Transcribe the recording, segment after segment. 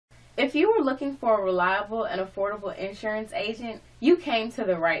If you were looking for a reliable and affordable insurance agent, you came to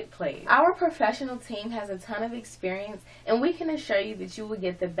the right place. Our professional team has a ton of experience, and we can assure you that you will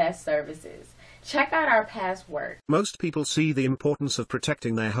get the best services. Check out our past work. Most people see the importance of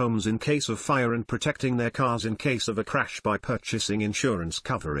protecting their homes in case of fire and protecting their cars in case of a crash by purchasing insurance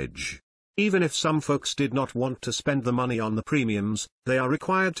coverage. Even if some folks did not want to spend the money on the premiums, they are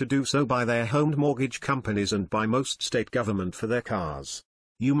required to do so by their home mortgage companies and by most state government for their cars.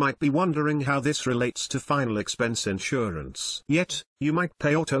 You might be wondering how this relates to final expense insurance. Yet, you might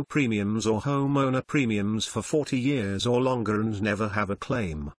pay auto premiums or homeowner premiums for 40 years or longer and never have a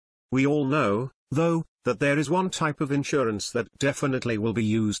claim. We all know, though, that there is one type of insurance that definitely will be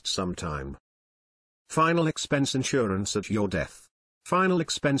used sometime. Final expense insurance at your death. Final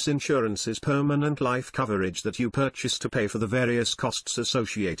expense insurance is permanent life coverage that you purchase to pay for the various costs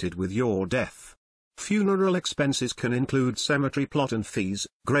associated with your death. Funeral expenses can include cemetery plot and fees,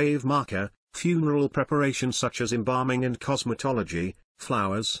 grave marker, funeral preparation such as embalming and cosmetology,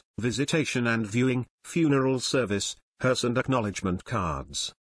 flowers, visitation and viewing, funeral service, hearse and acknowledgement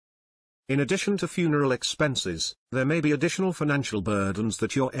cards. In addition to funeral expenses, there may be additional financial burdens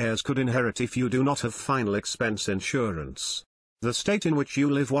that your heirs could inherit if you do not have final expense insurance. The state in which you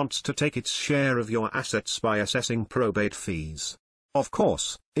live wants to take its share of your assets by assessing probate fees. Of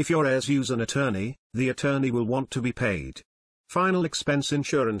course, if your heirs use an attorney, the attorney will want to be paid. Final expense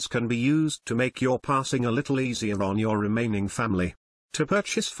insurance can be used to make your passing a little easier on your remaining family. To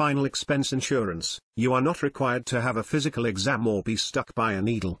purchase final expense insurance, you are not required to have a physical exam or be stuck by a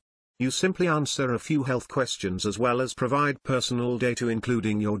needle. You simply answer a few health questions as well as provide personal data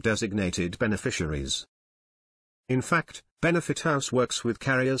including your designated beneficiaries. In fact, Benefit House works with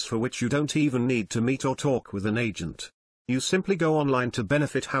carriers for which you don't even need to meet or talk with an agent. You simply go online to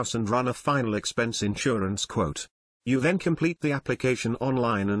Benefit House and run a final expense insurance quote. You then complete the application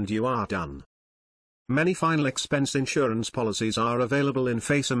online and you are done. Many final expense insurance policies are available in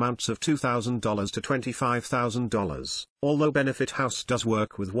face amounts of $2,000 to $25,000, although Benefit House does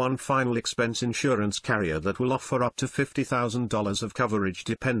work with one final expense insurance carrier that will offer up to $50,000 of coverage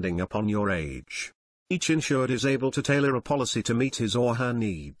depending upon your age. Each insured is able to tailor a policy to meet his or her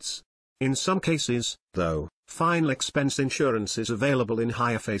needs. In some cases, though, final expense insurance is available in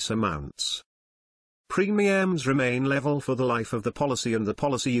higher face amounts. Premiums remain level for the life of the policy and the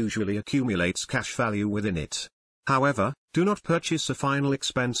policy usually accumulates cash value within it. However, do not purchase a final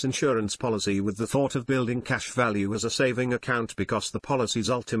expense insurance policy with the thought of building cash value as a saving account because the policy's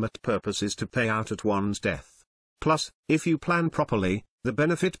ultimate purpose is to pay out at one's death. Plus, if you plan properly, the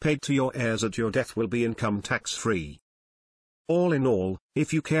benefit paid to your heirs at your death will be income tax-free. All in all,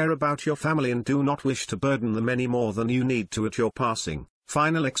 if you care about your family and do not wish to burden them any more than you need to at your passing,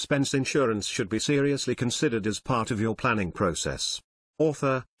 final expense insurance should be seriously considered as part of your planning process.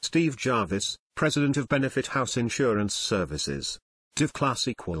 Author, Steve Jarvis, President of Benefit House Insurance Services. Div class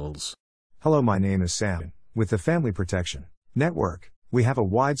equals. Hello, my name is Sam. With the Family Protection Network, we have a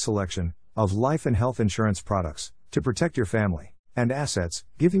wide selection of life and health insurance products to protect your family and assets,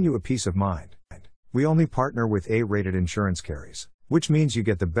 giving you a peace of mind. We only partner with A-rated insurance carriers, which means you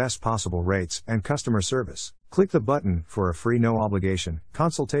get the best possible rates and customer service. Click the button for a free no-obligation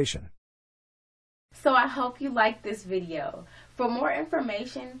consultation. So I hope you liked this video. For more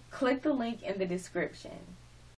information, click the link in the description.